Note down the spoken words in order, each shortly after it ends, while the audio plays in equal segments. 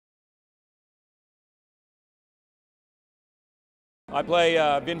I play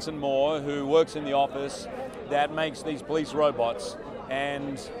Vincent Moore, who works in the office that makes these police robots.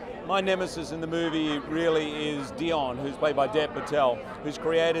 And my nemesis in the movie really is Dion, who's played by Dev Patel, who's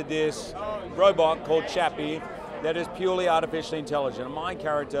created this robot called Chappie that is purely artificially intelligent. And my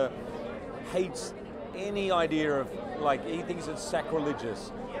character hates any idea of, like, he thinks it's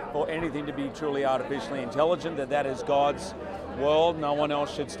sacrilegious for anything to be truly artificially intelligent, that is God's world, no one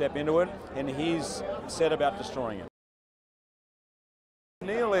else should step into it, and he's set about destroying it.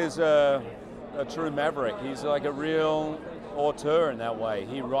 Neil is a true maverick. He's like a real auteur in that way.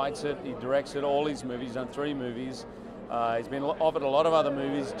 He writes it, he directs it, all his movies, he's done 3 movies. He's been offered a lot of other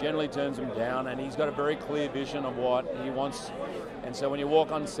movies, generally turns them down, and he's got a very clear vision of what he wants. And so when you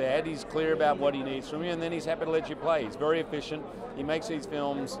walk on set, he's clear about what he needs from you, and then he's happy to let you play. He's very efficient. He makes these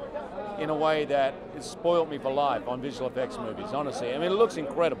films in a way that has spoiled me for life on visual effects movies, honestly. I mean, it looks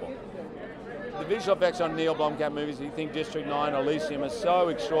incredible. The visual effects on Neil Blomkamp movies, you think District 9, Elysium, are so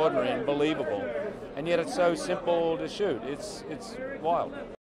extraordinary and believable, and yet it's so simple to shoot. It's wild.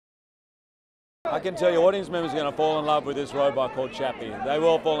 I can tell you, audience members are going to fall in love with this robot called Chappie. They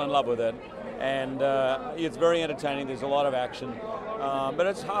will fall in love with it, and it's very entertaining. There's a lot of action, but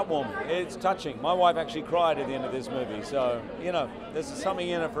it's heartwarming. It's touching. My wife actually cried at the end of this movie, so, you know, there's something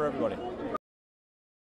in it for everybody.